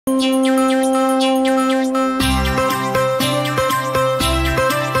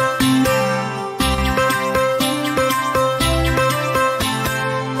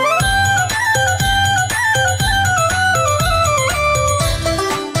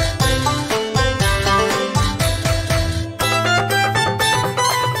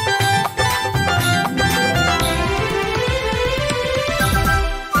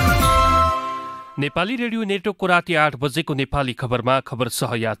Nepali radio नेटवर्कको राति 8 बजेको नेपाली खबरमा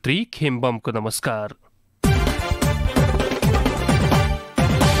खबरसह यात्री खेमबमको नमस्कार।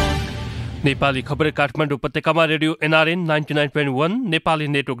 नेपाली खबर काठमाडौँ उपत्यकामा रेडियो NRN 99.1 नेपाली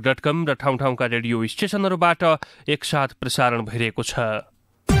नेटवर्क.com र ठाउँ ठाउँका रेडियो स्टेशनहरूबाट एकसाथ प्रसारण भइरहेको छ।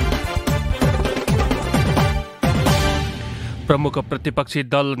 प्रमुख प्रतिपक्षी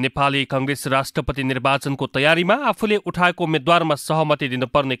दल नेपाली कांग्रेस राष्ट्रपति निर्वाचनको तयारीमा आफूले उठाएको उम्मेद्वारमा सहमति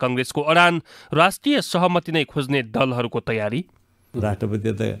दिनुपर्ने कांग्रेसको अडान, राष्ट्रिय सहमति नै खोज्ने दलहरूको तयारी।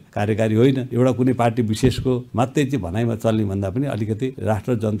 राष्ट्रपति त कार्यकारी होइन, एउटा कुनै पार्टी विशेषको मात्रै चाहिँ भनाइमा चल्ने भन्दा पनि अलिकति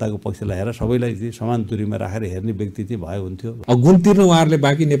राष्ट्र जनताको पक्षलाई हेरेर सबैलाई चाहिँ समान दूरीमा राखेर हेर्ने व्यक्ति चाहिँ भए हुन्थ्यो। गुण तिर्नु उहाँहरूले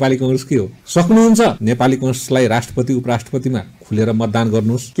बाँकी नेपाली कांग्रेस के हो सक्नुहुन्छ? नेपाली कांग्रेसलाई राष्ट्रपति उपराष्ट्रपतिमा खुलेर मतदान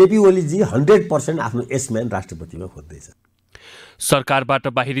गर्नुहोस्। केपी ओलीजी 100% आफ्नो एसम्यान राष्ट्रपतिमा खोज्दैछ। सरकारबाट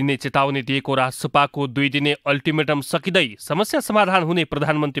बाहिरिने चेतावनी दिएको राजसभाको 2 दिने अल्टिमेटम सकिँदै समस्या समाधान हुने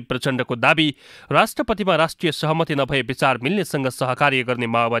प्रधानमन्त्री प्रचण्डको दाबी। राष्ट्रपतिमा राष्ट्रिय सहमति नभए विचार मिल्नेसँग सहकार्य गर्ने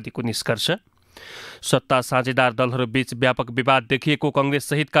माओवादीको निष्कर्ष। सत्ता साझेदार दलहरू बीच व्यापक विवाद देखिएको कांग्रेस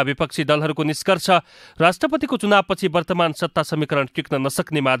सहितका विपक्षी दलहरूको निष्कर्ष। राष्ट्रपतिको चुनावपछि वर्तमान सत्ता समीकरण टिक्न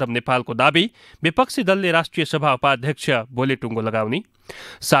नसक्ने माधव नेपालको दाबी। विपक्षी दलले राष्ट्रिय सभा उपाध्यक्ष भोलि टुङ्गो लगाउने।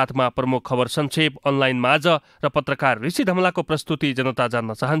 साथमा प्रमुख खबर संक्षेप, अनलाइन माझ र पत्रकार ऋषि धमलाको प्रस्तुति जनता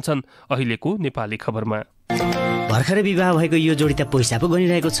जान्न चाहन्छन् अहिलेको नेपाली खबरमा। भर्खरै विवाह भएको यो जोडी त पैसा पो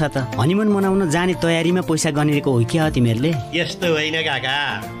गनिरहेको छ त। हनीमुन मनाउन जाने तयारीमा पैसा गनिरहेको हो क्या तिमीहरूले? यस्तो होइन काका,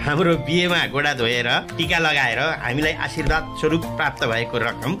 हाम्रो बिहेमा गोडा धोएर टीका लगाएर हामीलाई आशीर्वाद स्वरूप प्राप्त भएको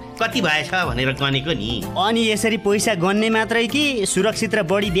रकम कति भएछ भनेर गनेको नि। अनि यसरी पैसा गन्ने मात्रै कि सुरक्षित र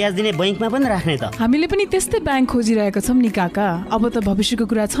बढी ब्याज दिने बैंकमा पनि राख्ने त? हामीले पनि त्यस्तै बैंक खोजिरहेको छौं नि काका। अब त भविष्यको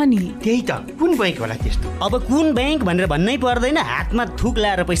कुरा छ नि। त्यही त, कुन बैंक होला त्यस्तो? अब कुन बैंक भनेर भन्नै पर्दैन, हातमा थुक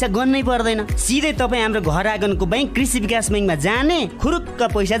लाएर पैसा गन्नै पर्दैन। सिधै तपाईँ हाम्रो घर आँगनको बैंक कृषि विकास बैंकमा जाने, खुरुक्क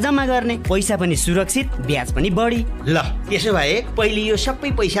पैसा जम्मा गर्ने, पैसा पनि सुरक्षित, ब्याज पनि बढी। ल त्यसो भए पहिले यो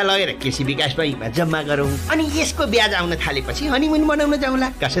सबै पैसा लगेर कृषि विकास बैंकमा जम्मा गरौँ, अनि यसको ब्याज आउन थालेपछि हनीमुन मनाउन जाउँला।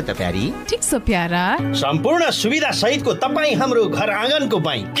 कसो त प्यारी? ठीक छ प्यारा। सम्पूर्ण सुविधा सहितको तपाईँ हाम्रो घर आँगनको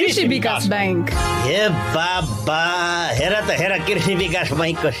बैंक कृषि विकास बैंक। हे बाबा, हेर त हेर कृषि विकास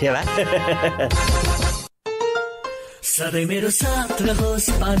बैंकको सेवा। सधैँ मेरो साथ रहोस्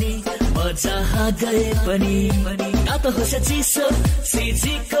पानी, म जहाँ गए पनि। तातो होस् चिसो,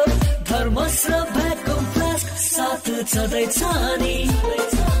 सिजीको थर्मस र भ्याकुम फ्लास्क साथ छँदैछ नि।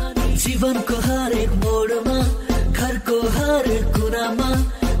 जीवनको हरेक मोडमा, घरको हर कुनामा,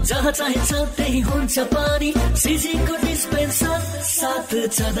 जहाँ चाहिन्छ त्यही हुन्छ पानी। सिजीको डिस्पेन्सर साथ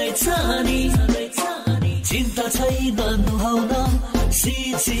छँदैछ नि। चिन्ता छैन नुहाउन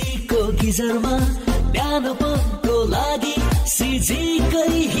सिजीको गिजरमा, बिहानपनको लागि सिजीकै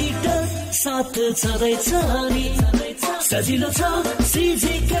हिटर साथ छँदैछ नि। सजिलो छ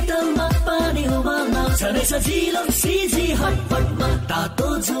सिजी केटलमा पानी उमाल्न, झनै सजिलो सिजी हटपटमा तातो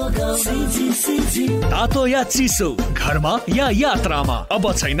जोगाउन। सिजी तातो या चिसो, घरमा या यात्रामा,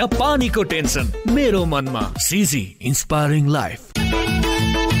 अब छैन पानीको टेन्सन मेरो मनमा। सिजी इन्स्पायरिङ लाइफ।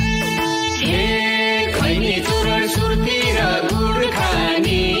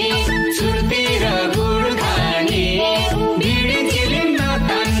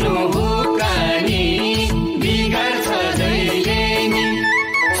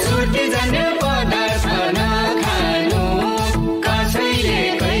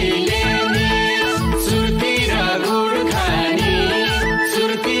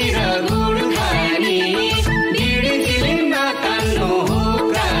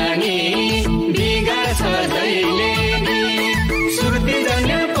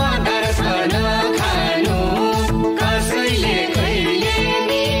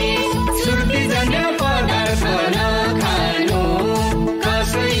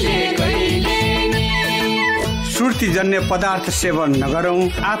 जन्य पदार्थ सेवन नगरौं,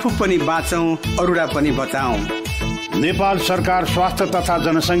 आफू पनि बाँचौं, अरूलाई पनि बचाऊं। नेपाल सरकार स्वास्थ्य तथा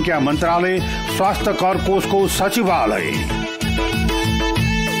जनसङ्ख्या मन्त्रालय, स्वास्थ्य कर कोषको सचिवालय।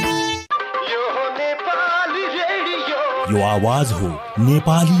 यो आवाज हो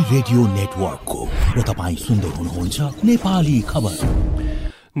नेपाली रेडियो नेटवर्कको र तपाईँ सुन्दै हुनुहुन्छ नेपाली खबर।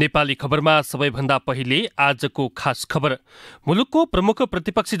 नेपाली खबरमा सबैभन्दा पहिले आजको खास खबर। मुलुकको प्रमुख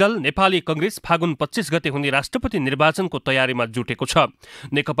प्रतिपक्षी दल नेपाली कांग्रेस फागुन 25 गते हुने राष्ट्रपति निर्वाचनको तयारीमा जुटेको छ।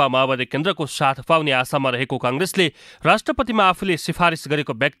 नेकपा माओवादी केन्द्रको साथ पाउने आशामा रहेको कांग्रेसले राष्ट्रपतिमा आफूले सिफारिस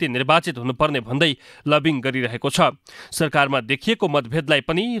गरेको व्यक्ति निर्वाचित हुनुपर्ने भन्दै लबिङ गरिरहेको छ। सरकारमा देखिएको मतभेदलाई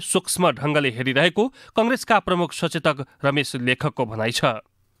पनि सूक्ष्म ढंगले हेरिरहेको कांग्रेसका प्रमुख सचेतक रमेश लेखकको भनाइ छ।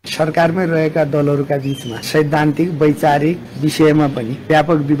 सरकारमै रहेका दलहरूका बीचमा सैद्धान्तिक वैचारिक विषयमा पनि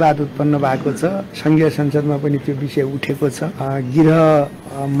व्यापक विवाद उत्पन्न भएको छ। संघीय संसदमा पनि त्यो विषय उठेको छ।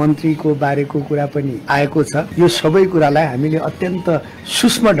 गृह मन्त्रीको बारेको कुरा पनि आएको छ। यो सबै कुरालाई हामीले अत्यन्त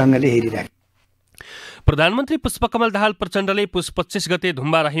सूक्ष्म ढंगले हेरिरहेका। प्रधानमन्त्री पुष्पकमल दाहाल प्रचण्डले पुस 25 गते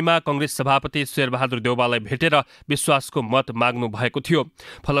धुम्बाराहीमा कांग्रेस सभापति शेरबहादुर देउवालाई भेटेर विश्वासको मत माग्नु भएको थियो।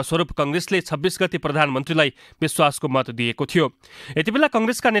 फलस्वरूप कांग्रेसले 26 गते प्रधानमन्त्रीलाई विश्वासको मत दिएको थियो। यतिबेला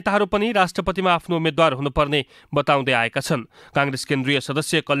कांग्रेसका नेताहरू पनि राष्ट्रपतिमा आफ्नो उम्मेद्वार हुनुपर्ने बताउँदै आएका छन्। कांग्रेस केन्द्रीय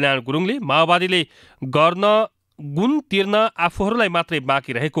सदस्य कल्याण गुरुङले माओवादीले गर्न गुण तिर्न आफूहरूलाई मात्रै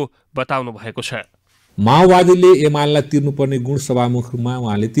बाँकी रहेको बताउनु भएको छ। माओवादीले एमालेलाई तिर्नुपर्ने गुण सभामुखमा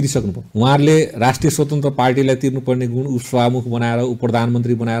उहाँले तिरिसक्नुभयो। उहाँहरूले राष्ट्रिय स्वतन्त्र पार्टीलाई तिर्नुपर्ने गुण उपसभामुख बनाएर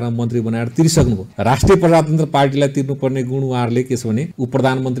उपप्रधानमन्त्री बनाएर मन्त्री बनाएर तिरिसक्नुभयो। राष्ट्रिय प्रजातन्त्र पार्टीलाई तिर्नुपर्ने गुण उहाँहरूले के छ भने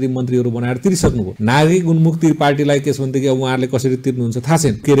उपप्रधानमन्त्री मन्त्रीहरू बनाएर तिरिसक्नुभयो। नागरिक उन्मुक्ति पार्टीलाई के छ भनेदेखि अब उहाँहरूले कसरी तिर्नुहुन्छ थाहा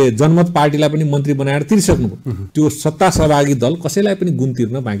छैन। के अरे जनमत पार्टीलाई पनि मन्त्री बनाएर तिरिसक्नुभयो। त्यो सत्ता सहभागी दल कसैलाई पनि गुण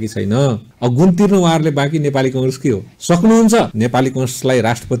तिर्न बाँकी छैन। अब गुण तिर्न उहाँहरूले बाँकी नेपाली कांग्रेस के हो? सक्नुहुन्छ नेपाली कांग्रेसलाई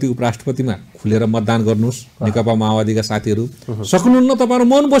राष्ट्रपति उपराष्ट्रपतिमा खुलेर मतदान गर्नुस्। नेकपा माओवादीका साथीहरू सक्नुहुन्न, तपाईहरु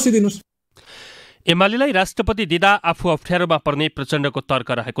मौन बसिदिनुस्। एमालेलाई राष्ट्रपति दिँदा आफू अप्ठ्यारोमा पर्ने प्रचण्डको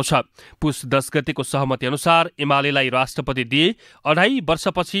तर्क रहेको छ। पुस 10 गतेको सहमति अनुसार एमालेलाई राष्ट्रपति दिए 2.5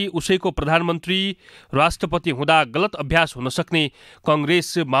 वर्षपछि उसैको प्रधानमन्त्री राष्ट्रपति हुँदा गलत अभ्यास हुन सक्ने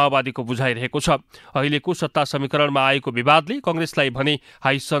कांग्रेस माओवादीको बुझाइरहेको छ। अहिलेको सत्ता समीकरणमा आएको विवादले कांग्रेसलाई भने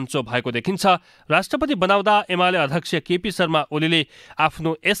हाइसन्चो भएको देखिन्छ। राष्ट्रपति बनाउँदा एमाले अध्यक्ष केपी शर्मा ओलीले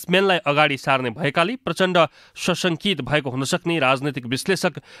आफ्नो एसमेनलाई अगाडि सार्ने भएकाले प्रचण्ड सशंकित भएको हुन सक्ने राजनैतिक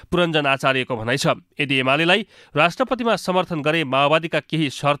विश्लेषक पुरञ्जन आचार्यको भनाइ छ। यदि एमालेलाई राष्ट्रपतिमा समर्थन गरे माओवादीका केही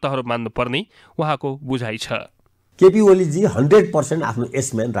शर्तहरू मान्नुपर्ने उहाँको बुझाइ छ। केपी ओलीजी 100% आफ्नो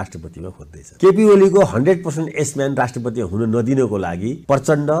एसम्यान राष्ट्रपतिमा खोज्दैछ। केपी ओलीको 100% एसम्यान राष्ट्रपति हुन नदिनको लागि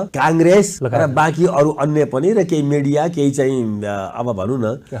प्रचण्ड, कांग्रेस र बाँकी अरू अन्य पनि र केही मिडिया, केही चाहिँ अब भनौँ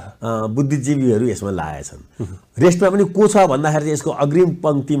न बुद्धिजीवीहरू यसमा लागेका छन्। रेस्टमा पनि को छ भन्दाखेरि चाहिँ यसको अग्रिम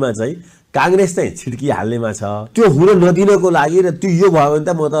पंक्तिमा चाहिँ कांग्रेस चाहिँ छिड्की हाल्नेमा छ। त्यो हुन नदिनको लागि र त्यो यो भयो भने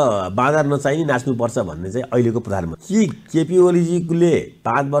त म त बाँदर नचाहिने नाच्नुपर्छ भन्ने चाहिँ अहिलेको प्रधानमन्त्री केपी ओलीजीले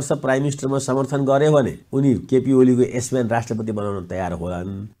 5 वर्ष प्राइम मिनिस्टरमा समर्थन गरे भने उनी केपी ओलीको एसम्यान राष्ट्रपति बनाउन तयार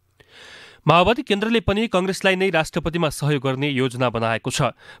होलान्। माओवादी केन्द्रले पनि कांग्रेसलाई नै राष्ट्रपतिमा सहयोग गर्ने योजना बनाएको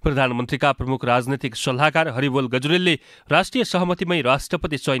छ। प्रधानमन्त्रीका प्रमुख राजनैतिक सल्लाहकार हरिबोल गजुरेलले राष्ट्रिय सहमतिमै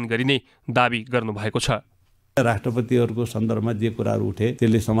राष्ट्रपति चयन गरिने दावी गर्नुभएको छ। राष्ट्रपतिहरूको सन्दर्भमा जे कुराहरू उठे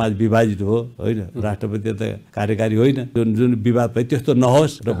त्यसले समाज विभाजित हो होइन। राष्ट्रपति त कार्यकारी होइन। जुन विवाद भयो त्यस्तो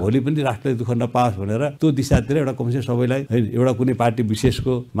नहोस् र भोलि पनि राष्ट्रले दुःख नपाओस् भनेर त्यो दिशातिर एउटा कमसे सबैलाई होइन, एउटा कुनै पार्टी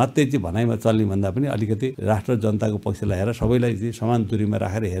विशेषको मात्रै चाहिँ भनाइमा चल्ने भन्दा पनि अलिकति राष्ट्र जनताको पक्षलाई हेरेर सबैलाई चाहिँ समान दूरीमा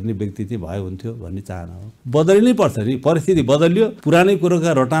राखेर हेर्ने व्यक्ति चाहिँ भयो हुन्थ्यो भन्ने चाहना हो। बदलिनै पर्छ नि, परिस्थिति बदलियो। पुरानै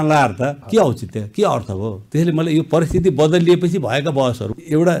कुरोका रटान लाएर त के औचित्य, के अर्थ हो? त्यसैले मलाई यो परिस्थिति बदलिएपछि भएका बहसहरू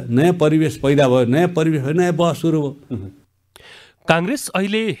एउटा नयाँ परिवेश पैदा भयो, नयाँ परिवेश होइन, नयाँ बहस सुरु भयो। कांग्रेस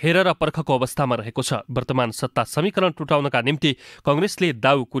अहिले हेरेर पर्खको अवस्थामा रहेको छ। वर्तमान सत्ता समीकरण टुटाउनका निम्ति कांग्रेसले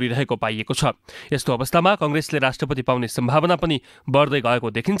दाउ कुरिरहेको पाइएको छ। यस्तो अवस्थामा कांग्रेसले राष्ट्रपति पाउने सम्भावना पनि बढ्दै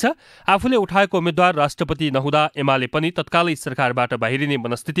गएको देखिन्छ। आफूले उठाएको उम्मेद्वार राष्ट्रपति नहुँदा एमाले पनि तत्कालै सरकारबाट बाहिरिने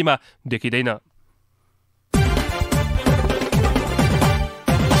मनस्थितिमा देखिँदैन।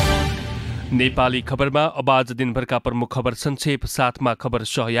 नेपाली खबरमा अब आज दिनभरका प्रमुख खबर संक्षेप, साथमा खबर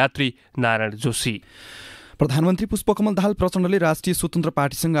सहयात्री नारायण जोशी। प्रधानमन्त्री पुष्पकमल दाहाल प्रचण्डले राष्ट्रिय स्वतन्त्र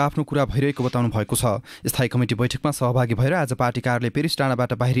पार्टीसँग आफ्नो कुरा भइरहेको बताउनु भएको छ। स्थायी कमिटी बैठकमा सहभागी भएर आज पार्टी कार्यालय पेरिस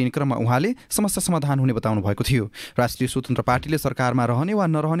डाँडाबाट बाहिरिने क्रममा उहाँले समस्या समाधान हुने बताउनु भएको थियो। राष्ट्रिय स्वतन्त्र पार्टीले सरकारमा रहने वा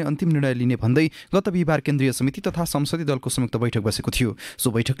नरहने अन्तिम निर्णय लिने भन्दै गत बिहिबार केन्द्रीय समिति तथा संसदीय दलको संयुक्त बैठक बसेको थियो।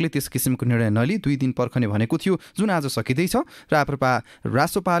 सो बैठकले त्यस किसिमको निर्णय नलिई 2 दिन पर्खने भनेको थियो, जुन आज सकिँदैछ।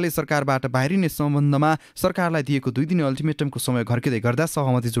 रासोपाले सरकारबाट बाहिरिने सम्बन्धमा सरकारलाई दिएको 2 दिने अल्टिमेटमको समय घर्किँदै गर्दा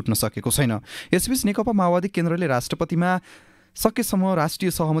सहमति जुट्न सकेको छैन। यसबीच नेकपा माओवादी केन्द्रले राष्ट्रपतिमा सकेसम्म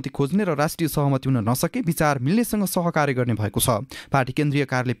राष्ट्रिय सहमति खोज्ने र राष्ट्रिय सहमति हुन नसके विचार मिल्नेसँग सहकार्य गर्ने भएको छ। पार्टी केन्द्रीय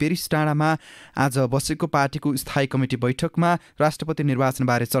कार्यालय पेरिस डाँडामा आज बसेको पार्टीको स्थायी कमिटी बैठकमा राष्ट्रपति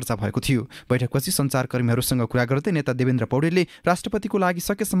निर्वाचनबारे चर्चा भएको थियो। बैठकपछि सञ्चारकर्मीहरूसँग कुरा गर्दै नेता देवेन्द्र पौडेलले राष्ट्रपतिको लागि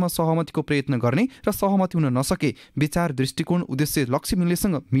सकेसम्म सहमतिको प्रयत्न गर्ने र सहमति हुन नसके विचार, दृष्टिकोण, उद्देश्य, लक्ष्य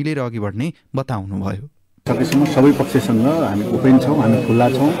मिल्नेसँग मिलेर अघि बढ्ने बताउनुभयो। सकेसम्म सबै पक्षसँग हामी ओपेन छौँ, हामी खुल्ला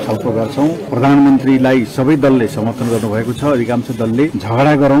छौँ, छलफल गर्छौँ। प्रधानमन्त्रीलाई सबै दलले समर्थन गर्नुभएको छ। अधिकांश दलले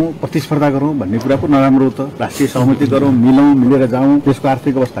झगडा गरौँ, प्रतिस्पर्धा गरौँ भन्ने कुरा पो नराम्रो हो त। राष्ट्रिय सहमति गरौँ, मिलौँ, मिलेर जाउँ। देशको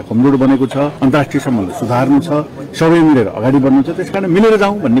आर्थिक अवस्था कमजोर बनेको छ, अन्तर्राष्ट्रिय सम्बन्ध सुधार्नु छ, सबै मिलेर अगाडि बढ्नु छ। त्यसकारण मिलेर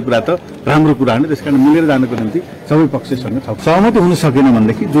जाउँ भन्ने कुरा त राम्रो कुरा हो। त्यसकारण मिलेर जानको निम्ति सबै पक्षसँग सहमति हुन सकेन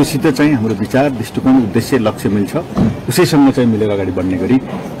भनेदेखि जोसित चाहिँ हाम्रो विचार, दृष्टिकोण, उद्देश्य, लक्ष्य मिल्छ उसैसँग चाहिँ मिलेर अगाडि बढ्ने गरी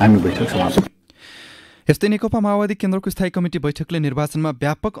हामी बैठक समाप्त। यस्तै नेकपा माओवादी केन्द्रको स्थायी कमिटी बैठकले निर्वाचनमा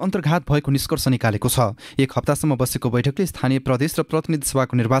व्यापक अन्तर्घात भएको निष्कर्ष निकालेको छ। एक हप्तासम्म बसेको बैठकले स्थानीय प्रदेश र प्रतिनिधि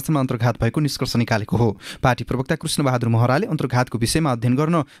सभाको निर्वाचनमा अन्तर्घात भएको निष्कर्ष निकालेको हो। पार्टी प्रवक्ता कृष्णबहादुर महराले अन्तर्घातको विषयमा अध्ययन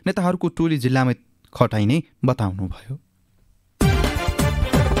गर्न नेताहरूको टोली जिल्लामै खटाइने बताउनुभयो।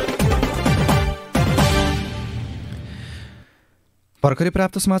 भर्खरै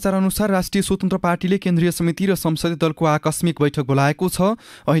प्राप्त समाचार अनुसार राष्ट्रिय स्वतन्त्र पार्टीले केन्द्रीय समिति र संसदीय दलको आकस्मिक बैठक बोलाएको छ।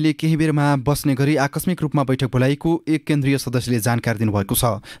 अहिले केही बेरमा बस्ने गरी आकस्मिक रूपमा बैठक बोलाएको एक केन्द्रीय सदस्यले जानकारी दिनुभएको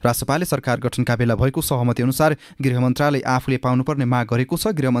छ। रासपाले सरकार गठनका बेला भएको सहमति अनुसार गृह मन्त्रालय आफूले पाउनुपर्ने माग गरेको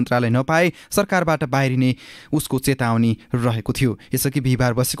छ। गृह मन्त्रालय नपाए सरकारबाट बाहिरिने उसको चेतावनी रहेको थियो। यसअघि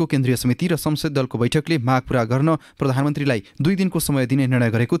बिहिबार बसेको केन्द्रीय समिति र संसदीय दलको बैठकले माग पूरा गर्न प्रधानमन्त्रीलाई 2 दिनको समय दिने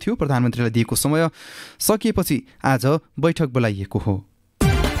निर्णय गरेको थियो। प्रधानमन्त्रीलाई दिएको समय सकिएपछि आज बैठक बोलाइएको हो।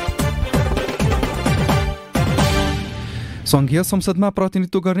 संघीय संसदमा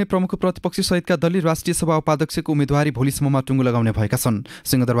प्रतिनिधित्व गर्ने प्रमुख प्रतिपक्षी सहितका दलले राष्ट्रिय सभा उपाध्यक्षको उम्मेदवारी भोलिसम्ममा टुङ्गो लगाउने भएका छन्।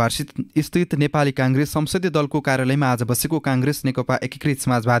 सिंहदरबार स्थित नेपाली काङ्ग्रेस संसदीय दलको कार्यालयमा आज बसेको काङ्ग्रेस, नेकपा एकीकृत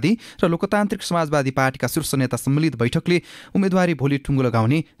समाजवादी र लोकतान्त्रिक समाजवादी पार्टीका शीर्ष नेता सम्मिलित बैठकले उम्मेदवारी भोलि टुङ्गो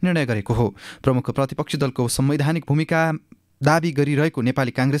लगाउने निर्णय गरेको हो। प्रमुख प्रतिपक्षी दलको संवैधानिक भूमिका दाबी गरिरहेको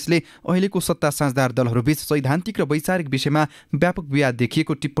नेपाली काङ्ग्रेसले अहिलेको सत्ता साझेदार दलहरूबीच सैद्धान्तिक र वैचारिक विषयमा व्यापक विवाद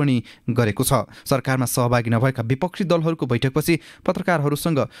देखिएको टिप्पणी गरेको छ। सरकारमा सहभागी नभएका विपक्षी दलहरूको बैठकपछि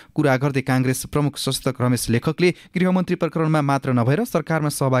पत्रकारहरूसँग कुरा गर्दै काङ्ग्रेस प्रमुख सचेतक रमेश लेखकले गृहमन्त्री प्रकरणमा मात्र नभएर सरकारमा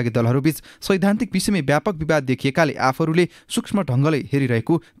सहभागी दलहरूबीच सैद्धान्तिक विषयमै व्यापक विवाद देखिएकाले आफूहरूले सूक्ष्म ढङ्गले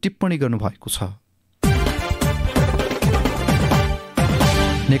हेरिरहेको टिप्पणी गर्नुभएको छ।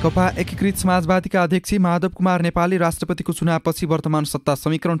 नेकपा एकीकृत समाजवादीका अध्यक्ष माधव कुमार नेपालले राष्ट्रपतिको चुनावपछि वर्तमान सत्ता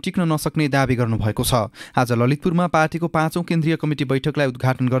समीकरण टिक्न नसक्ने दावी गर्नुभएको छ। आज ललितपुरमा पार्टीको 5औं केन्द्रीय कमिटी बैठकलाई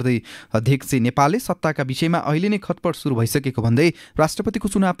उद्घाटन गर्दै अध्यक्ष नेपालले सत्ताका विषयमा अहिले नै खटपट सुरु भइसकेको भन्दै राष्ट्रपतिको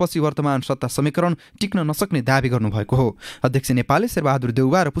चुनावपछि वर्तमान सत्ता समीकरण टिक्न नसक्ने दावी गर्नुभएको हो। अध्यक्ष नेपालले शेरबहादुर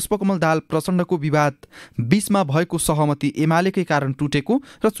देउवा र पुष्पकमल दाहाल प्रचण्डको विवाद बीचमा भएको सहमति एमालेकै कारण टुटेको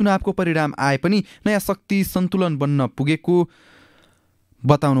र चुनावको परिणाम आए पनि नयाँ शक्ति सन्तुलन बन्न पुगेको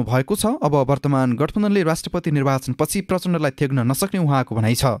बताउनु भएको छ। अब वर्तमान गठबन्धनले राष्ट्रपति निर्वाचनपछि प्रचण्डलाई थेग्न नसक्ने उहाँको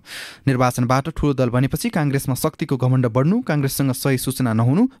भनाइ छ। निर्वाचनबाट ठूलो दल बनेपछि काङ्ग्रेसमा शक्तिको घमण्ड बढ्नु, काङ्ग्रेससँग सही सूचना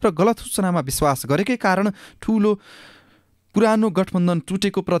नहुनु र गलत सूचनामा विश्वास गरेकै कारण पुरानो गठबन्धन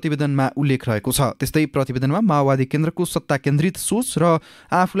टुटेको प्रतिवेदनमा उल्लेख रहेको छ। त्यस्तै प्रतिवेदनमा माओवादी केन्द्रको सत्ता केन्द्रित सोच र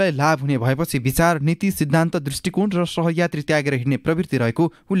आफूलाई लाभ हुने भएपछि विचार, नीति, सिद्धान्त, दृष्टिकोण र सहयात्री त्यागेर हिँड्ने प्रवृत्ति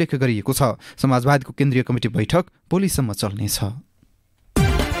रहेको उल्लेख गरिएको छ। समाजवादीको केन्द्रीय कमिटी बैठक भोलिसम्म चल्नेछ।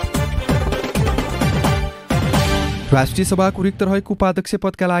 राष्ट्रिय सभाको रिक्त रहेको उपाध्यक्ष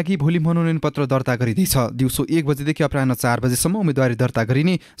पदका लागि भोलि मनोनयन पत्र दर्ता गरिँदैछ। दिउँसो 1 बजेदेखि अपराह्न 4 बजेसम्म उम्मेदवारी दर्ता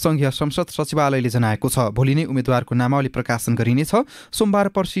गरिने संघीय संसद सचिवालयले जनाएको छ। भोलि नै उम्मेदवारको नामावली प्रकाशन गरिनेछ। सोमबार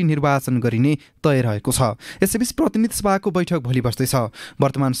पर्सि निर्वाचन गरिने तय रहेको छ। यसैबीच प्रतिनिधि सभाको बैठक भोलि बस्दैछ।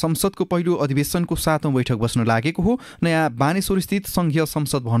 वर्तमान संसदको पहिलो अधिवेशनको 7औं बैठक बस्न लागेको हो। नयाँ बानेश्वर स्थित संघीय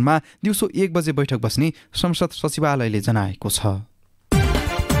संसद भवनमा दिउँसो 1 बजे बैठक बस्ने संसद सचिवालयले जनाएको छ।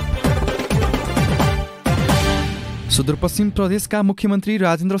 सुदूरपश्चिम प्रदेशका मुख्यमन्त्री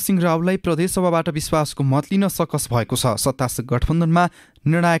राजेन्द्र सिंह रावललाई प्रदेशसभाबाट विश्वासको मत लिन सकस भएको छ। सत्ता गठबन्धनमा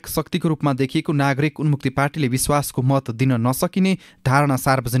निर्णायक शक्तिको रूपमा देखिएको नागरिक उन्मुक्ति पार्टीले विश्वासको मत दिन नसकिने धारणा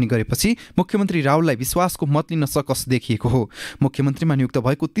सार्वजनिक गरेपछि मुख्यमन्त्री रावललाई विश्वासको मत लिन सकस देखिएको हो। मुख्यमन्त्रीमा नियुक्त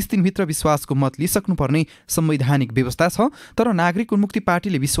भएको 30 दिनभित्र विश्वासको मत लिइसक्नुपर्ने संवैधानिक व्यवस्था छ। तर नागरिक उन्मुक्ति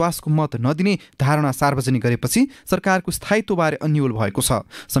पार्टीले विश्वासको मत नदिने धारणा सार्वजनिक गरेपछि सरकारको स्थायित्वबारे अन्यल भएको छ।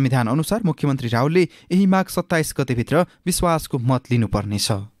 संविधान अनुसार मुख्यमन्त्री रावलले यही माग 27 गतेभित्र विश्वासको मत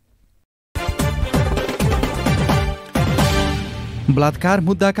लिनुपर्नेछ। बलात्कार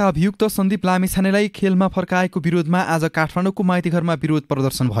मुद्दाका अभियुक्त सन्दीप लामिछानेलाई खेलमा फर्काएको विरोधमा आज काठमाडौँको माइतीघरमा विरोध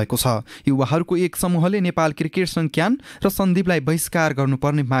प्रदर्शन भएको छ। युवाहरूको एक समूहले नेपाल क्रिकेट संघ क्यान र सन्दीपलाई बहिष्कार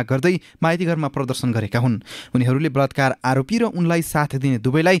गर्नुपर्ने माग गर्दै माइतीघरमा प्रदर्शन गरेका हुन्। उनीहरूले बलात्कार आरोपी र उनलाई साथ दिने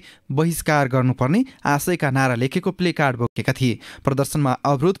दुवैलाई बहिष्कार गर्नुपर्ने आशयका नारा लेखेको प्ले कार्ड बोकेका थिए। प्रदर्शनमा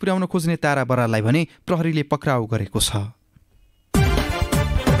अवरोध पुर्याउन खोज्ने तारा बराललाई भने प्रहरीले पक्राउ गरेको छ।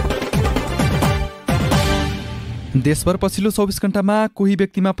 देशभर पछिल्लो 24 घण्टामा कोही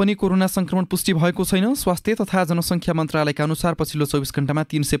व्यक्तिमा पनि कोरोना संक्रमण पुष्टि भएको छैन। स्वास्थ्य तथा जनसङ्ख्या मन्त्रालयका अनुसार पछिल्लो 24 घण्टामा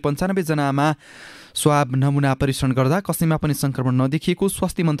 395 जनामा स्वाब नमुना परीक्षण गर्दा कसैमा पनि संक्रमण नदेखिएको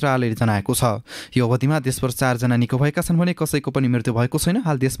स्वास्थ्य मन्त्रालयले जनाएको छ। यो अवधिमा देशभर 4 जना निको भएका छन् भने कसैको पनि मृत्यु भएको छैन।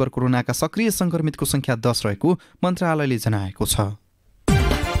 हाल देशभर कोरोनाका सक्रिय संक्रमितको संख्या 10 रहेको मन्त्रालयले जनाएको छ।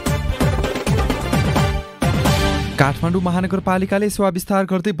 काठमाडौँ महानगरपालिकाले सेवा विस्तार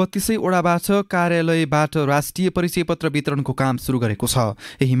गर्दै 32 वडाबाट कार्यालयबाट राष्ट्रिय परिचय पत्र वितरणको काम सुरु गरेको छ।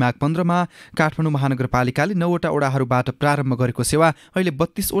 यही माघ 15 मा काठमाडौँ महानगरपालिकाले 9 वटा वडाहरूबाट प्रारम्भ गरेको सेवा अहिले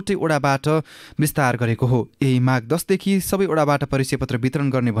 32 वटै वडाबाट विस्तार गरेको हो। यही माघ 10 देखि सबै वडाबाट परिचय पत्र वितरण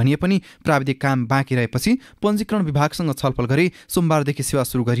गर्ने भनिए पनि प्राविधिक काम बाँकी रहेपछि पञ्जीकरण विभागसँग छलफल गरी सोमबारदेखि सेवा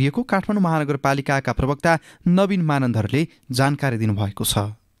सुरु गरिएको काठमाडौँ महानगरपालिकाका प्रवक्ता नवीन मानन्दरले जानकारी दिनुभएको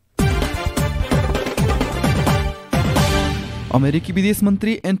छ। अमेरिकी विदेश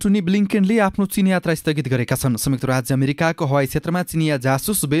मन्त्री एन्टोनी ब्लिङ्केनले आफ्नो चीन यात्रा स्थगित गरेका छन्। संयुक्त राज्य अमेरिकाको हवाई क्षेत्रमा चिनिया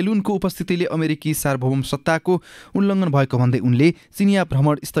जासुस बेलुनको उपस्थितिले अमेरिकी सार्वभौम सत्ताको उल्लङ्घन भएको भन्दै उनले चिनिया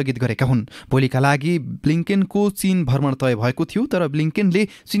भ्रमण स्थगित गरेका हुन्। भोलिका लागि ब्लिङ्केनको चीन भ्रमण तय भएको थियो, तर ब्लिङ्केनले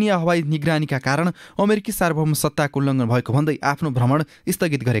चिनिया हवाई निगरानीका कारण अमेरिकी सार्वभौम सत्ताको उल्लङ्घन भएको भन्दै आफ्नो भ्रमण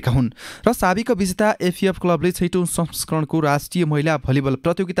स्थगित गरेका हुन्। र साबिक विजेता एफएफ क्लबले 6औं संस्करणको राष्ट्रिय महिला भलिबल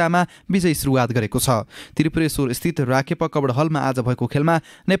प्रतियोगितामा विजयी सुरुवात गरेको छ। त्रिपुरेश्वर स्थित राखेप कबड हलमा आज भएको खेलमा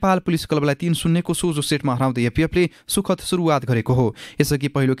नेपाल पुलिस क्लबलाई 3-0 को सोझो सेटमा हराउँदै एफएफले सुखद सुरुवात गरेको हो। यसअघि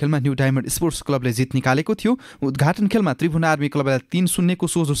पहिलो खेलमा न्यू डायमन्ड स्पोर्ट्स क्लबले जित निकालेको थियो। उद्घाटन खेलमा त्रिभुवन आर्मी क्लबलाई 3-0 को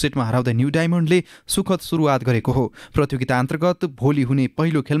सोझो सेटमा हराउँदै न्यू डायमन्डले सुखद सुरुवात गरेको हो। प्रतियोगिता अन्तर्गत भोलि हुने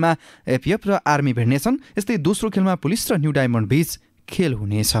पहिलो खेलमा एफएफ र आर्मी भिड्नेछन्। यस्तै दोस्रो खेलमा पुलिस र न्यू डायमन्ड बीच खेल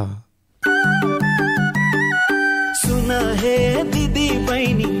हुनेछ। सुन हे दिदी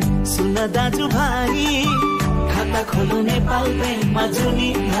बहिनी, सुन दाजु भाइ, खाता खोलु नेपाल बैंकमा जुनी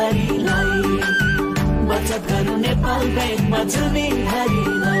भरिलाई, बचत गर्नु नेपाल बैंकमा जुनी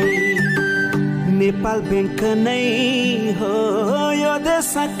भरिलाई। नेपाल बैंक नै हो यो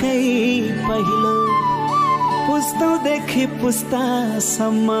देशकै पहिलो, पुस्तौँदेखि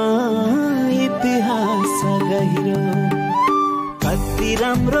पुस्तासम्म इतिहास गहिरो। कति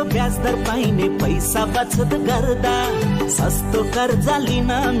राम्रो ब्याज दर पाइने, पैसा बचत गर्दा सस्तो कर्जा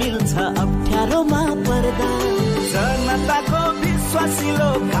लिन मिल्छ अप्ठ्यारोमा पर्दा। जनताको विश्वासिलो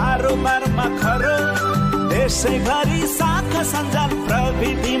कारोबारमा खरो, देशैभरि शाखा सञ्जाल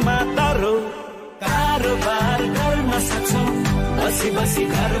प्रविधिमा दरो। कारोबार गर्न सक्छौ बसी बसी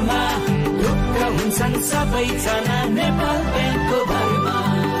घरमा, ढुक्क हुन्छन् सबैजना नेपाल बैंकको भरमा।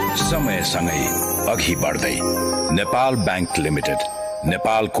 समयसँगै अघि बढ्दै नेपाल बैंक लिमिटेड,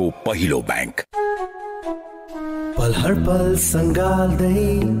 नेपालको पहिलो बैंक। पल हर पल संगाल्दै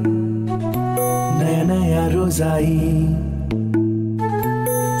नयाँ नयाँ रोजाई,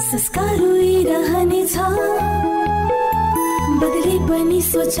 संस्कार रहनेछ बदले पनि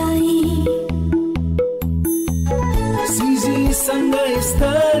सोचाइ। सिजीसँग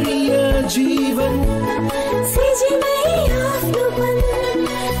स्तरीय जीवन, सिजीमै आफ्नोपन,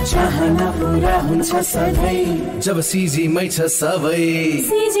 चाहना पूरा हुन्छ सधैँ जब सिजीमै छ सबै,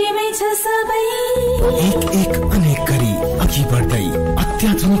 सिजीमै छ सबै। एक अनेक गरी अघि बढ्दै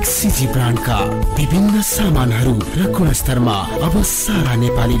अत्याधुनिक सिजी ब्रान्डका विभिन्न सामानहरू र गुणस्तरमा अब सारा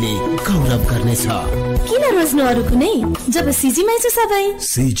नेपालीले गौरव गर्नेछ। किन रोज्नु अरू कुनै जब सिजीमै छ सबै।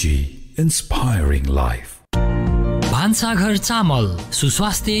 सिजी, इन्स्पायरिङ लाइफ। भान्साघर चामल,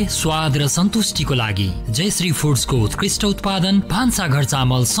 सुस्वास्थ्य, स्वाद र सन्तुष्टिको लागि जयश्री फुड्सको उत्कृष्ट उत्पादन भान्साघर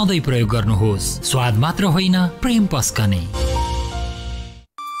चामल सधैँ प्रयोग गर्नुहोस्। स्वाद मात्र होइन, प्रेम पस्कने।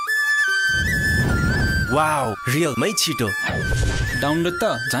 वाउ, रियलमै छिटो डाउनलोड त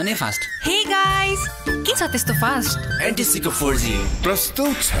जाने फास्ट। हे गाइस, के छ त्यस्तो फास्ट? एनटिसीको 4G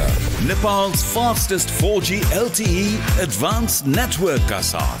प्रस्तुत छ Nepal's fastest 4G LTE advance network का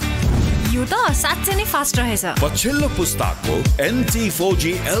साथ। यो त साँच्चै नै फास्ट रहेछ। पछिल्लो पुस्ताको NT 4G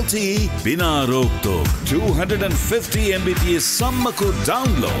LTE बिना रोकटोक 250 Mbps सम्मको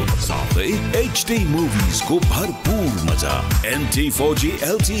डाउनलोड साथै HD मुभिज को भरपूर मजा। NT 4G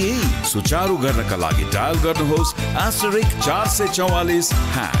LTE सुचारू गर्नका लागि डायल गर्नुहोस् *444#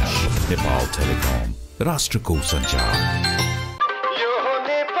 नेपाल टेलिकम, राष्ट्रको सञ्चार।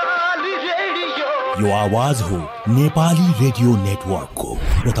 यो आवाज हो नेपाली रेडियो नेटवर्कको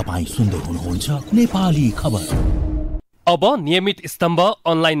र तपाईँ सुन्दै हुनुहुन्छ नेपाली खबर। अब नियमित स्तम्भ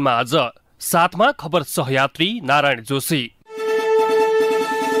अनलाइनमा आज, साथमा खबर सहयात्री नारायण जोशी।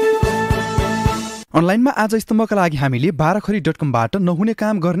 अनलाइनमा आज स्तम्भका लागि हामीले बाराखरी.com बाट नहुने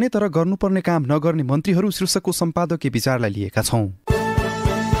काम गर्ने तर गर्नुपर्ने काम नगर्ने मन्त्रीहरू शीर्षकको सम्पादकीय विचारलाई लिएका छौं।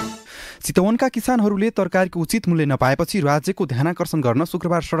 चितवनका किसानहरूले तरकारीको उचित मूल्य नपाएपछि राज्यको ध्यानाकर्षण गर्न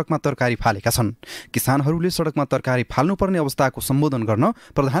शुक्रबार सडकमा तरकारी फालेका छन्। किसानहरूले सडकमा तरकारी फाल्नुपर्ने अवस्थाको सम्बोधन गर्न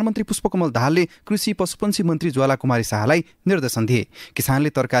प्रधानमन्त्री पुष्पकमल दाहालले कृषि पशुपन्छी मन्त्री ज्वालाकुमारी शाहलाई निर्देशन दिए। किसानले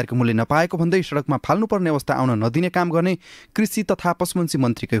तरकारीको मूल्य नपाएको भन्दै सडकमा फाल्नुपर्ने अवस्था आउन नदिने काम गर्ने कृषि तथा पशुपन्छी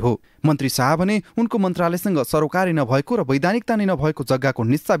मन्त्रीकै हो। मन्त्री शाह भने उनको मन्त्रालयसँग सरोकारी नभएको र वैधानिकता नै नभएको जग्गाको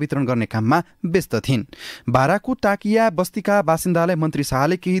निस्सा वितरण गर्ने काममा व्यस्त थिइन्। बाराको टाकिया बस्तीका बासिन्दालाई मन्त्री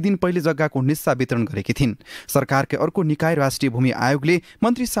शाहले केही दिन पहिले जग्गाको निस्सा वितरण गरेकी थिइन्। सरकारकै अर्को निकाय राष्ट्रिय भूमि आयोगले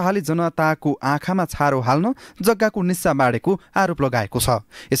मन्त्री शाहले जनताको आँखामा छारो हाल्न जग्गाको निस्सा बाँडेको आरोप लगाएको छ।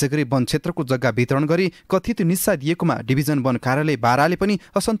 यसैगरी वन क्षेत्रको जग्गा वितरण गरी कथित निस्सा दिएकोमा डिभिजन वन कार्यालय बाराले पनि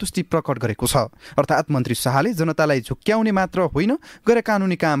असन्तुष्टि प्रकट गरेको छ। अर्थात् मन्त्री शाहले जनतालाई झुक्क्याउने मात्र होइन गैर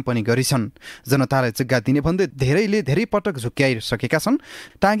कानुनी काम पनि गरिछन्। जनतालाई जग्गा दिने भन्दै धेरैले धेरै पटक झुक्क्याइसकेका छन्।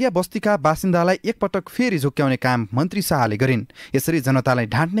 टाङ्गिया बस्तीका बासिन्दालाई एकपटक फेरि झुक्क्याउने काम मन्त्री शाहले गरिन्। यसरी जनतालाई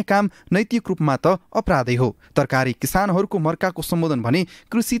ढाँट्ने काम नैतिक रूपमा त अपराधै हो। तरकारी किसानहरूको मर्काको सम्बोधन भने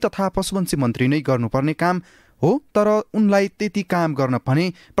कृषि तथा पशुपन्छी मन्त्री नै गर्नुपर्ने काम हो, तर उनलाई त्यति काम गर्न भने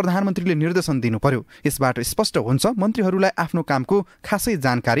प्रधानमन्त्रीले निर्देशन दिनु पर्यो। यसबाट स्पष्ट हुन्छ मन्त्रीहरूलाई आफ्नो कामको खासै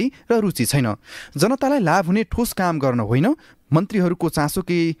जानकारी र रुचि छैन। जनतालाई लाभ हुने ठोस काम गर्न होइन, मन्त्रीहरूको चासो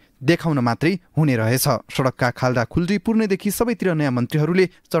केही देखाउन मात्रै हुने रहेछ। सडकका खाल्डा खुल्डी पुर्नेदेखि सबैतिर नयाँ मन्त्रीहरूले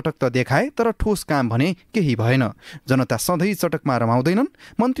चटक त देखाए, तर ठोस काम भने केही भएन। जनता सधैँ चटकमा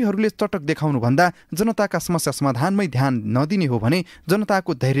रमाउँदैनन्। मन्त्रीहरूले चटक देखाउनुभन्दा जनताका समस्या समाधानमै ध्यान नदिने हो भने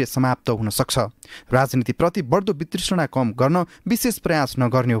जनताको धैर्य समाप्त हुन सक्छ। राजनीतिप्रति बढ्दो वितृष्णा कम गर्न विशेष प्रयास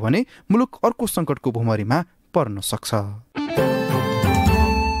नगर्ने हो भने मुलुक अर्को सङ्कटको भुमरीमा पर्न सक्छ।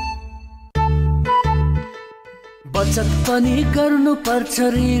 बचत पनि गर्नुपर्छ,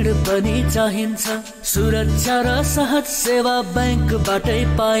 ऋण पनि चाहिन्छ, सुरक्षा र सहज सेवा बैंकबाटै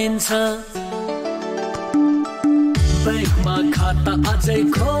पाइन्छ। बैंकमा खाता अझै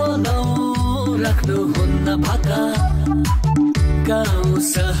खोलौ, राख्नुहुन्न भाका, गाउँ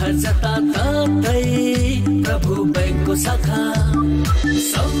सहजता तै प्रभु बैंकको शाखा,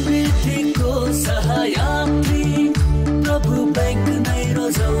 समृद्धिको सहयात्री प्रभु बैंक नै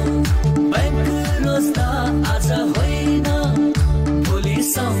रोजौ। बैंक रोज्दा आज होइन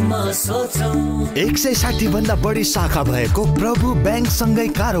भोलिसम्म सोचौ। 160 भन्दा बढी शाखा भएको प्रभु बैंक सँगै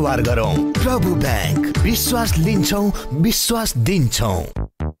कारोबार गरौँ। प्रभु बैंक, विश्वास लिन्छौ, विश्वास दिन्छौ।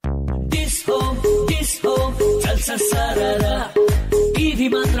 दिस होम चल्छ सररा, टिभी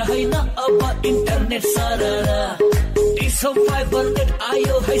मात्र होइन अब internet सररा। This home fibre net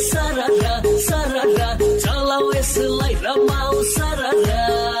आयो है सररा सररा, चलाऊ यसलाई रमाऊ सररा।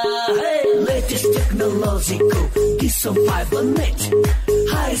 लेटेस्ट टेक्नोलोजीको this home fibre net,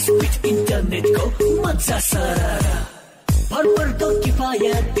 high speed इन्टरनेटको मजा सररा। भरपर्दो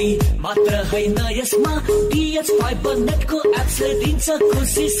किफायती मात्र होइन यसमा, डिएच फाइबर नेटको एप्सले दिन्छ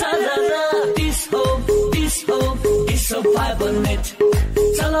खुसी सररा। दिस होम फाइबर नेट,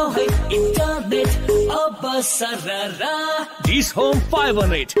 चलाऊ है इन्टरनेट अब सररा। This home fibre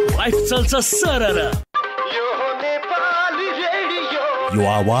net, life चल्छ सररा। यो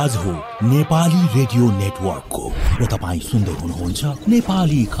आवाज हो नेपाली रेडियो नेटवर्कको र तपाईँ सुन्दै हुनुहुन्छ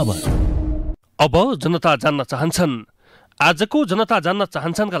नेपाली खबर। अब जनता जान्न चाहन्छन्। आजको जनता जान्न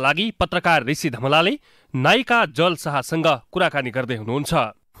चाहन्छनका लागि पत्रकार ऋषि धमलाले नायिका जल शाहसँग कुराकानी गर्दै हुनुहुन्छ।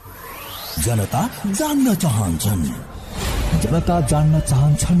 जनता जान्न चाहन्छन्, जनता जान्न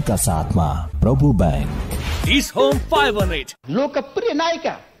चाहन्छनका साथमा प्रभु bank. This home fibre net, लोकप्रिय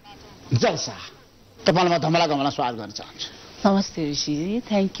नायिका जल शाह, तपाईँलाई म धमला गमला स्वागत गर्न चाहन्छु। नमस्ते ऋषिजी,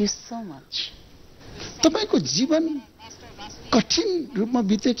 थ्याङ्क यू सो मच। तपाईँको जीवन कठिन रूपमा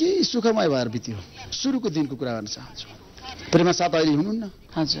बित्यो कि सुखमय भएर बित्यो? सुरुको दिनको कुरा गर्न चाहन्छु। प्रेमा साथ अहिले हुनुहुन्न?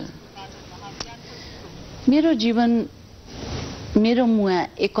 हजुर, मेरो जीवन मेरो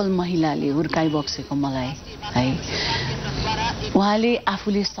मुवा एकल महिलाले हुर्काइ बक्सेको मलाई है। उहाँले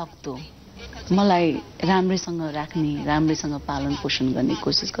आफूले सक्दो मलाई राम्रैसँग राख्ने, राम्रैसँग पालन पोषण गर्ने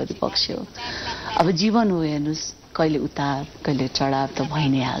कोसिस गरी बक्स्यो। अब जीवन हो, हेर्नुहोस्, कहिले उतार कहिले चढाव त भइ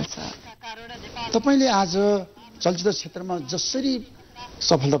नै हाल्छ। तपाईँले आज चलचित्र क्षेत्रमा जसरी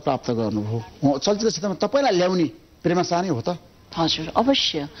सफलता प्राप्त गर्नुभयो, चलचित्र क्षेत्रमा तपाईँलाई ल्याउने प्रेमा शाह नै हो त? हजुर,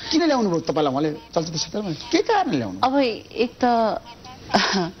 अवश्य। किन ल्याउनु भयो तपाईँलाई उहाँले चलचित्र क्षेत्रमा? के कारण ल्याउनु? अब एक त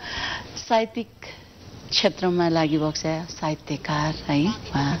साहित्यिक क्षेत्रमा लागिरहेको छ, साहित्यकार है।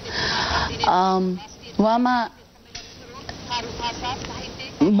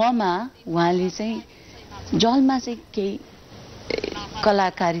 ममा उहाँले चाहिँ जलमा चाहिँ केही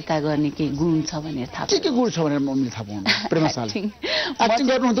कलाकारिता गर्ने केही गुण छ भनेर थाहा। के गुण छ भनेर मम्मीले थाहा पाउनु? प्रेमा शाहले एक्टिङ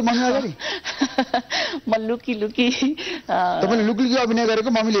गर्नुहुन्थ्यो मम्मी अगाडि? म लुकी तपाईँले लुकी अभिनय गरेको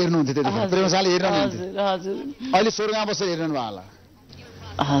मम्मीले हेर्नुहुन्थ्यो त्यतिखेर? प्रेमा शाहले हेरिरहनुहुन्थ्यो? हजुर। अहिले 16 गाउँ बसेर हेरिरहनु भयो होला?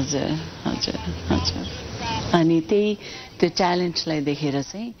 हजुर हजुर हजुर अनि त्यो ट्यालेन्टलाई देखेर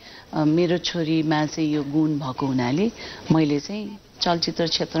चाहिँ मेरो छोरीमा चाहिँ यो गुण भएको हुनाले मैले चाहिँ चलचित्र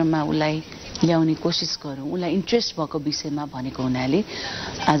क्षेत्रमा उसलाई ल्याउने कोसिस गरौँ, उसलाई इन्ट्रेस्ट भएको विषयमा भनेको हुनाले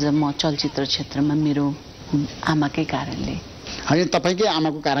आज म चलचित्र क्षेत्रमा मेरो आमाकै कारणले होइन तपाईँकै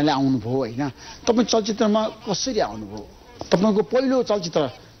आमाको कारणले आउनुभयो होइन। तपाईँ चलचित्रमा कसरी आउनुभयो? तपाईँको पहिलो चलचित्र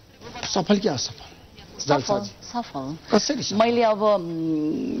सफल कि असफल? सफल मैले अब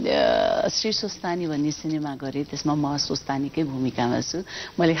श्री सुस्तानी भन्ने सिनेमा गरेँ, त्यसमा म सुस्तानीकै भूमिकामा छु।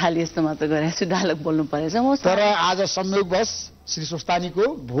 मैले खालि यस्तो मात्र गरेको छु, डायलग बोल्नु परेछ। तर आज संयोगवश श्री सुस्तानीको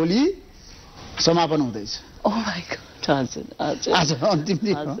भोलि समापन हुँदैछ। ओह माय गॉड हजुर हजुर आज अन्तिम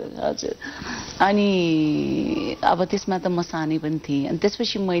दिन हजुर अनि अब त्यसमा त म सानै पनि थिएँ। अनि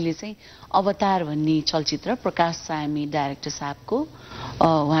त्यसपछि मैले चाहिँ अवतार भन्ने चलचित्र प्रकाश सामी डाइरेक्टर साहबको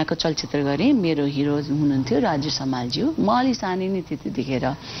उहाँको चलचित्र गरेँ। मेरो हिरो हुनुहुन्थ्यो राजु समालज्यू, म अलि सानै नै थिएँ त्यतिखेर।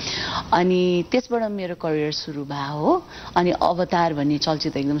 अनि त्यसबाट मेरो करियर सुरु भयो हो। अनि अवतार भन्ने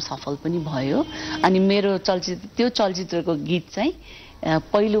चलचित्र एकदम सफल पनि भयो। अनि मेरो त्यो चलचित्रको गीत चाहिँ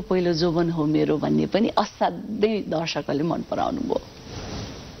पहिलो जोवन हो मेरो भन्ने पनि असाध्यै दर्शकहरूले मन पराउनु भयो।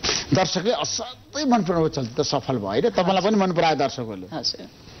 दर्शकले असाध्यै मन पराउनु चलचित्र सफल भयो होइन? तपाईँलाई पनि मन परायो दर्शकहरूले? हजुर।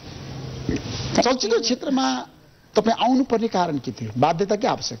 चलचित्र क्षेत्रमा तपाईँ आउनुपर्ने कारण के थियो? बाध्यता कि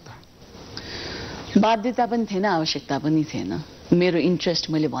आवश्यकता? बाध्यता पनि थिएन, आवश्यकता पनि थिएन। मेरो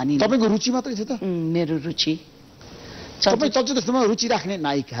इन्ट्रेस्ट मैले भनिनँ। तपाईँको रुचि मात्रै थियो त? मेरो रुचि। तपाईँ चलचित्रमा रुचि राख्ने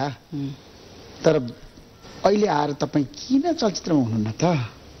नायिका, तर अहिले आएर तपाईँ किन चलचित्रमा हुनुहुन्न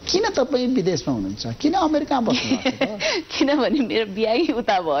त? किन तपाईँ विदेशमा हुनुहुन्छ? किन अमेरिकामा बस्नुभएको? किनभने मेरो बिहाई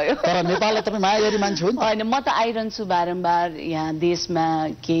उता भयो। तर नेपाललाई तपाईँ माया गरी मान्छे हो नि? होइन, म त आइरहन्छु बारम्बार यहाँ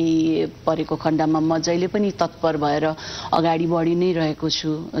देशमा। केही परेको खण्डमा म जहिले पनि तत्पर भएर अगाडि बढी नै रहेको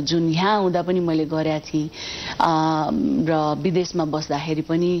छु, जुन यहाँ हुँदा पनि मैले गरेका थिएँ र विदेशमा बस्दाखेरि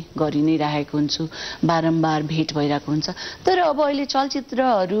पनि गरि नै राखेको हुन्छु। बारम्बार भेट भइरहेको हुन्छ। तर अब अहिले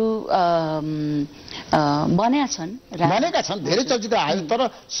चलचित्रहरू बनेका छन्, धेरै चलचित्र आयो, तर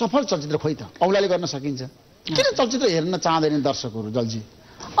सफल चलचित्र खोइ त औलाले गर्न सकिन्छ? किन चलचित्र हेर्न चाहँदैन दर्शकहरू जल्जी?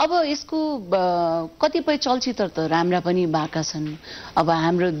 अब यसको कतिपय चलचित्र त राम्रा पनि भएका छन्। अब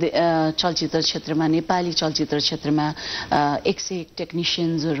हाम्रो चलचित्र क्षेत्रमा, नेपाली चलचित्र क्षेत्रमा 101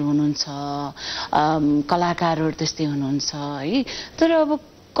 टेक्निसियन्सहरू हुनुहुन्छ, कलाकारहरू त्यस्तै हुनुहुन्छ है। तर अब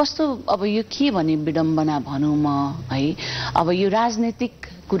कस्तो, अब यो के भने विडम्बना भनौँ म है। अब यो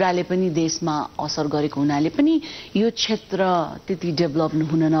राजनीतिक कुराले पनि देशमा असर गरेको हुनाले पनि यो क्षेत्र त्यति डेभलप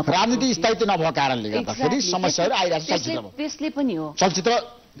हुन नपाएको, राजनीतिक स्थायित्व नभएको कारणले गर्दाखेरि समस्याहरू आइरहेको छ चलचित्रमा। त्यसले पनि हो। चलचित्र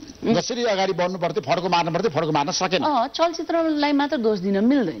जसरी अगाडि बढ्नु पर्थ्यो, फड्को मार्नु पर्थ्यो, फड्को मार्न सकेन। चलचित्रलाई मात्र दोष दिन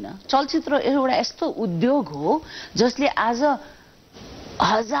मिल्दैन। चलचित्र एउटा यस्तो उद्योग हो जसले आज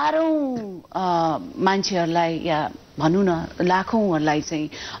हजारौं मान्छेहरूलाई या भनौँ न लाखौंहरूलाई चाहिँ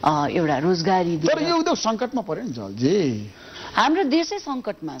एउटा रोजगारी दिन्छ। तर यो उद्योग सङ्कटमा पर्यो नि जलजी। हाम्रो देशै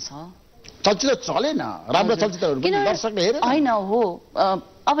सङ्कटमा छ। चलचित्र चलेन, राम्रो चलचित्रहरू पनि दर्शकले हेरे होइन हो।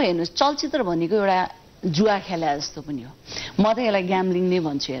 अब हेर्नुहोस्, चलचित्र भनेको एउटा जुवा खेला जस्तो पनि हो। म त यसलाई ग्याम्लिङ नै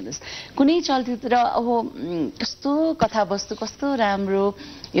भन्छु। हेर्नुहोस्, कुनै चलचित्र अब कस्तो कथावस्तु कस्तो राम्रो,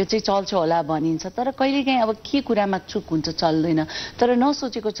 यो चाहिँ चल्छ होला भनिन्छ, तर कहिलेकाहीँ अब के कुरामा चुक हुन्छ, चल्दैन। तर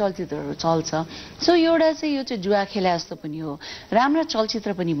नसोचेको चलचित्रहरू चल्छ। सो एउटा चाहिँ यो चाहिँ जुवा खेला जस्तो पनि हो। राम्रा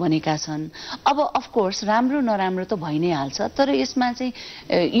चलचित्र पनि बनेका छन्। अब अफकोर्स राम्रो नराम्रो त भइ नै हाल्छ, तर यसमा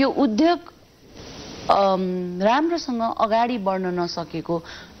चाहिँ यो उद्योग राम्रोसँग अगाडि बढ्न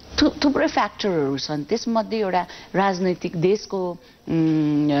नसकेको थुप्रै फ्याक्टरहरू छन्। त्यसमध्ये एउटा राजनैतिक देशको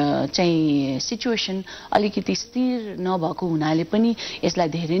चाहिँ सिचुएसन अलिकति स्थिर नभएको हुनाले पनि यसलाई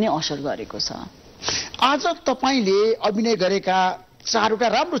धेरै नै असर गरेको छ। आज तपाईँले अभिनय गरेका 4वटा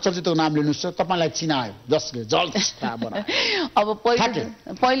राम्रो चलचित्रको नाम लिनुहोस्, तपाईँलाई चिनायो जसले जल्द बनायो? अब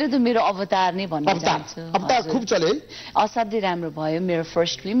पहिलो त मेरो अवतार नै भन्न चाहन्छु। अवतार खुब चले, असाध्यै राम्रो भयो मेरो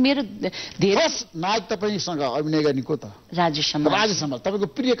फर्स्ट फिल्म। मेरो धेरै नायक तपाईँसँग अभिनय गर्ने को त? राजु समाल।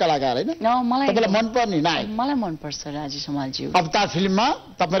 तपाईँको प्रिय कलाकार होइन? तपाईँलाई मनपर्ने नायक? मलाई मनपर्छ राजु समालज्यू। अवतार फिल्ममा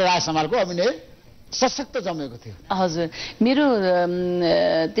तपाईँ राज समालको अभिनय सशक्त जमेको थियो। हजुर, मेरो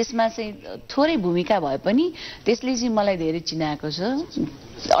त्यसमा चाहिँ थोरै भूमिका भए पनि त्यसले चाहिँ मलाई धेरै चिनाएको छ,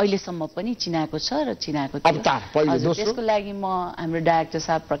 अहिलेसम्म पनि चिनाएको छ र चिनाएको थियो। त्यसको लागि म हाम्रो डाइरेक्टर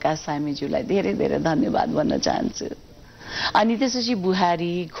साहब प्रकाश सामीज्यूलाई धेरै धेरै धन्यवाद भन्न चाहन्छु। अनि त्यसपछि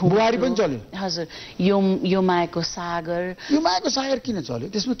बुहारी पनि चल्यो। हजुर, यो मायाको सागर। यो मायाको सागर किन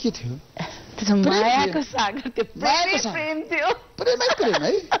चल्यो? त्यसमा के थियो? मायाको सागर त्यो प्रेम थियो। प्रेम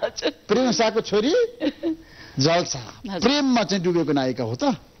है। प्रेम साको छोरी जल्सा प्रेममा चाहिँ डुबेको नायिका हो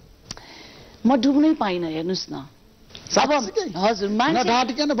त? म डुब्नै पाइनँ, हेर्नुहोस् न। हजुर,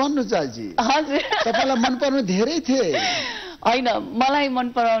 नढाटिकन भन्नु चाहन्छु। हजुर, तपाईँलाई मनपर्ने धेरै थिए। होइन मलाई मन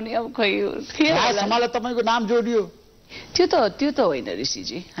पराउने अब खोइ समाजलाई तपाईँको नाम जोडियो त्यो त होइन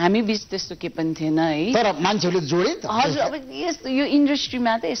ऋषिजी हामी बीच त्यस्तो के पनि थिएन है तर मान्छेहरूले जोडे त हजुर अब यस्तो यो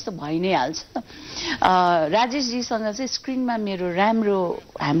इन्डस्ट्रीमा त यस्तो भइ नै हाल्छ राजेशजीसँग चाहिँ स्क्रिनमा मेरो राम्रो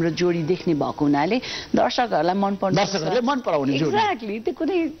हाम्रो जोडी देख्ने भएको हुनाले दर्शकहरूलाई मन पराउने एक्ज्याक्टली त्यो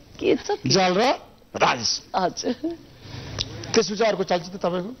कुनै के छ जल र राजेश हजुर त्यसपछि अर्को चलचित्र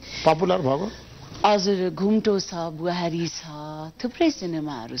तपाईँको पपुलर भएको हजुर घुम्टो छ बुहारी छ थुप्रै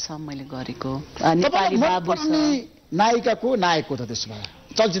सिनेमाहरू छ मैले गरेको नेपाली बाबु छ नायिकाको नायकको त त्यसो भए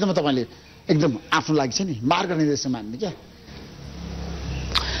चलचित्रमा तपाईँले एकदम आफ्नो लागि छ नि मार्ग निर्देशन मान्ने क्या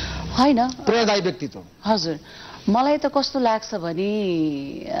होइन प्रेरणादायी व्यक्तित्व हजुर मलाई त कस्तो लाग्छ भने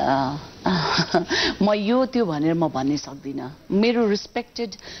म यो त्यो भनेर म भन्नै सक्दिनँ मेरो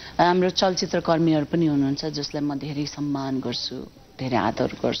रिस्पेक्टेड हाम्रो चलचित्रकर्मीहरू पनि हुनुहुन्छ जसलाई म धेरै सम्मान गर्छु धेरै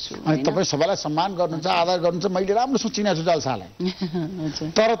आदर गर्छु तपाईँ सबैलाई सम्मान गर्नुहुन्छ आदर गर्नुहुन्छ मैले राम्रोसँग चिनेको छु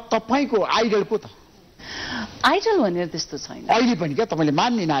जलसालाई तर तपाईँको आइडल को त आइडल भनेर त्यस्तो छैन अहिले पनि क्या तपाईँले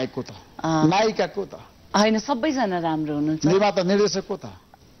मान्ने नायकको त नायिकाको त होइन सबैजना राम्रो हुनुहुन्छ निर्माता निर्देशकको त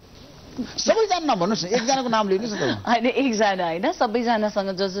सबैजना भन्नुहोस् न एकजनाको नाम लिनुहोस् न होइन एकजना होइन सबैजनासँग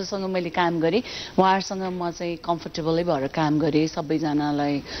जससँग मैले काम गरेँ उहाँहरूसँग म चाहिँ कम्फर्टेबलै भएर काम गरेँ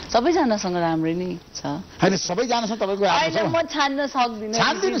सबैजनासँग राम्रै नै छ होइन सबैजनासँग तपाईँको होइन म छान्न सक्दिनँ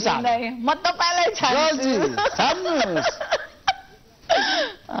म तपाईँलाई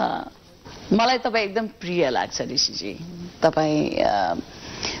मलाई तपाईँ एकदम प्रिय लाग्छ ऋषिजी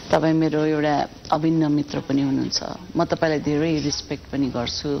तपाईँ मेरो एउटा अभिन्न मित्र पनि हुनुहुन्छ म तपाईँलाई धेरै रिस्पेक्ट पनि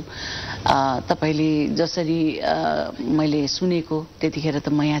गर्छु तपाईँले जसरी मैले सुनेको त्यतिखेर त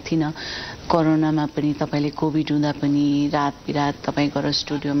म यहाँ थिइनँ कोरोनामा पनि तपाईँले कोभिड हुँदा पनि रात बिरात तपाईँ गएर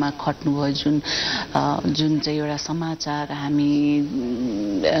स्टुडियोमा खट्नुभयो जुन चाहिँ एउटा समाचार हामी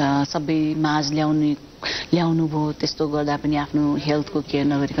सबै माझ ल्याउनु भयो त्यस्तो गर्दा पनि आफ्नो हेल्थको केयर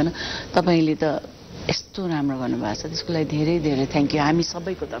नगरिकन तपाईँले त यस्तो राम्रो गर्नुभएको छ त्यसको लागि धेरै धेरै थ्याङ्क यू हामी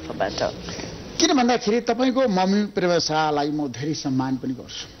सबैको तर्फबाट किन भन्दाखेरि तपाईँको मम्मी प्रेमा शाहलाई म धेरै सम्मान पनि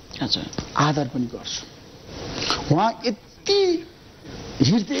गर्छु हजुर आदर पनि गर्छु उहाँ यति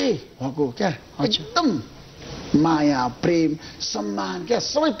हृदय भएको क्या एकदम माया प्रेम सम्मान क्या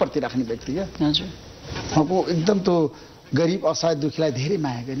सबैप्रति राख्ने व्यक्ति क्या हजुर उहाँको एकदम त्यो गरिब असहाय दुखीलाई धेरै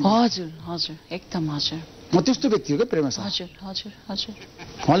माया गर्ने हजुर हजुर एकदम हजुर म त्यस्तो व्यक्ति हो क्या प्रेमा शाह हजुर हजुर हजुर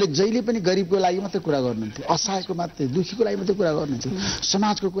उहाँले जहिले पनि गरिबको लागि मात्रै कुरा गर्नुहुन्थ्यो असहायको मात्रै दुखीको लागि मात्रै कुरा गर्नुहुन्थ्यो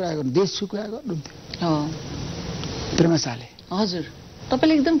समाजको कुरा गर्नु देशको कुरा गर्नुहुन्थ्यो प्रेमा शाहले हजुर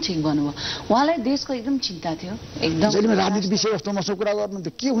तपाईँले एकदम ठिक भन्नुभयो उहाँलाई देशको एकदम चिन्ता थियो एकदम जहिले राजनीति विषयवस्तु मसँग कुरा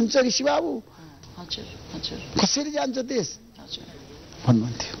गर्नुहुन्थ्यो के हुन्छ ऋषि बाबु हजुर हजुर कसरी जान्छ देश हजुर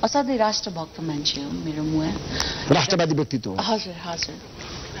भन्नुहुन्थ्यो असाध्यै राष्ट्रभक्त मान्छे हो मेरो मुवा राष्ट्रवादी व्यक्तित्व हजुर हजुर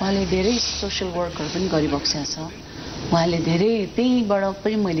उहाँले धेरै सोसियल वर्कहरू पनि गरिबक्सेको छ उहाँले धेरै त्यहीँबाट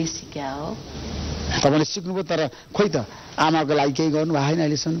पनि मैले सिक्या हो तपाईँले सिक्नुभयो तर खोइ त आमाको लागि केही गर्नु भएको छैन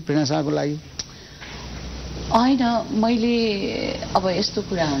अहिलेसम्म प्रेरणा शाहको लागि होइन मैले अब यस्तो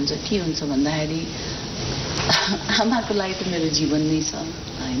कुरा हुन्छ के हुन्छ भन्दाखेरि आमाको लागि त मेरो जीवन नै छ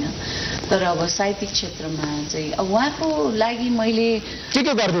होइन तर अब साहित्यिक क्षेत्रमा चाहिँ अब उहाँको लागि मैले के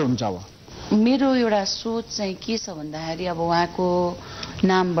गर्दै हुन्छ अब मेरो एउटा सोच चाहिँ के छ भन्दाखेरि अब उहाँको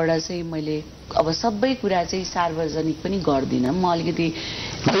नामबाट चाहिँ मैले अब सबै कुरा चाहिँ सार्वजनिक पनि गर्दिनँ म अलिकति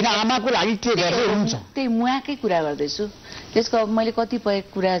होइन आमाको लागि के गर्दै हुन्छ त्यही उहाँकै कुरा गर्दैछु त्यसको अब मैले कतिपय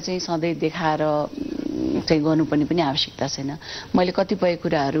कुरा चाहिँ सधैँ देखाएर चाहिँ गर्नुपर्ने पनि आवश्यकता छैन मैले कतिपय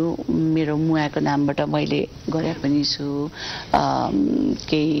कुराहरू मेरो मुवाको नामबाट मैले गरे पनि छु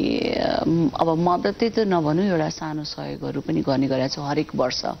केही अब म त त्यही त नभनौँ एउटा सानो सहयोगहरू पनि गर्ने गरेको छु हरेक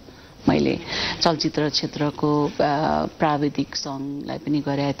वर्ष मैले चलचित्र क्षेत्रको प्राविधिक सङ्घलाई पनि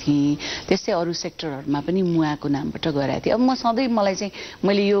गरेका थिएँ त्यस्तै अरू सेक्टरहरूमा पनि मुवाको नामबाट गरेका थिएँ अब म सधैँ मलाई चाहिँ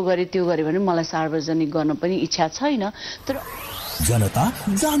मैले यो गरेँ त्यो गरेँ भने मलाई सार्वजनिक गर्न पनि इच्छा छैन तर जनता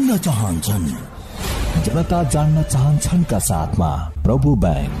जान्न चाहन्छन् का साथमा प्रभु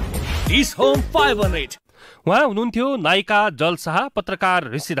बैंक उहाँ हुनुहुन्थ्यो नायिका जल शाह पत्रकार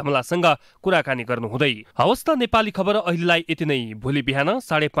ऋषि धमलासँग कुराकानी गर्नुहुँदै। हवस् त नेपाली खबर अहिलेलाई यति नै। भोलि बिहान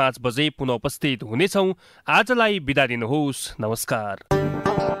 5:30 बजे पुनः उपस्थित हुनेछौँ। आजलाई बिदा दिनुहोस्। नमस्कार।